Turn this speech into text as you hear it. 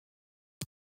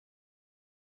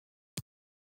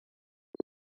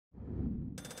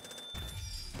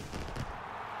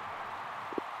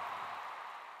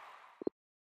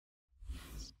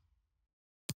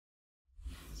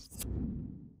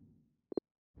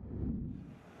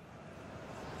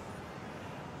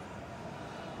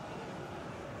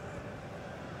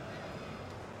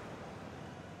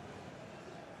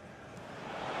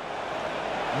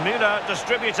Müller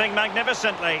distributing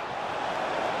magnificently.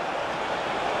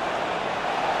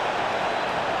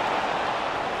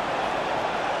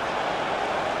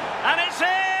 And it's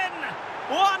in!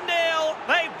 1-0,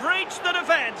 they've breached the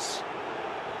defence.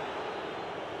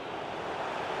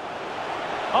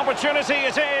 Opportunity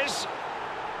it is.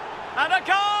 And a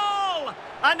goal!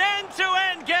 An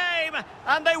end-to-end game,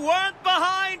 and they weren't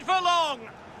behind for long.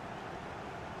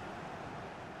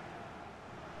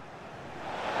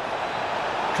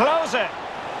 Close it.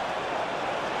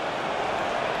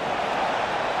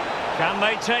 Can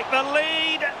they take the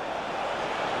lead?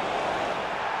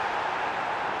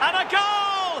 And a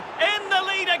goal! In the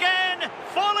lead again,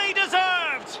 fully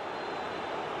deserved.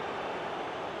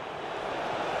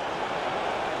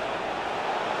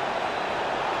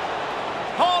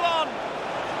 Hold on.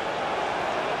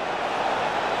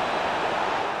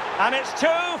 And it's 2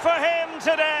 for him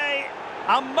today.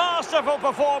 A masterful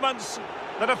performance.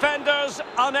 The defenders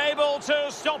unable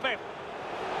to stop him.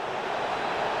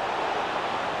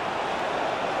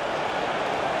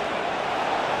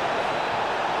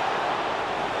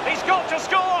 He's got to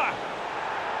score.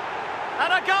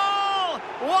 And a goal!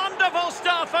 Wonderful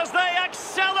stuff as they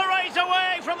accelerate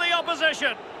away from the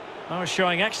opposition. Oh,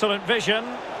 showing excellent vision.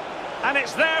 And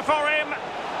it's there for him.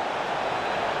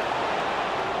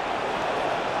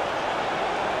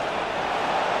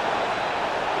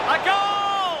 A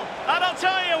goal! And I'll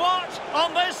tell you what,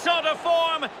 on this sort of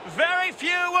form, very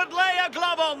few would lay a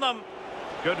glove on them.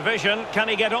 Good vision. Can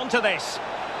he get onto this?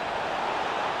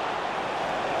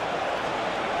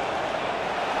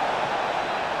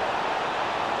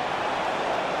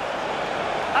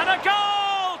 And a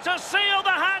goal to seal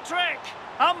the hat-trick!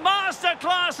 A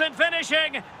masterclass in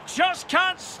finishing. Just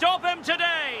can't stop him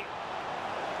today.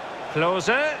 Close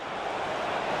it.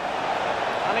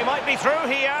 And he might be through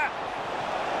here.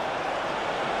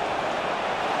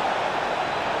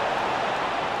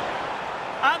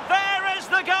 And there is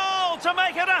the goal to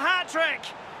make it a hat-trick.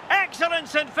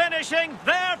 Excellence in finishing,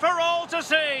 there for all to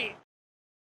see.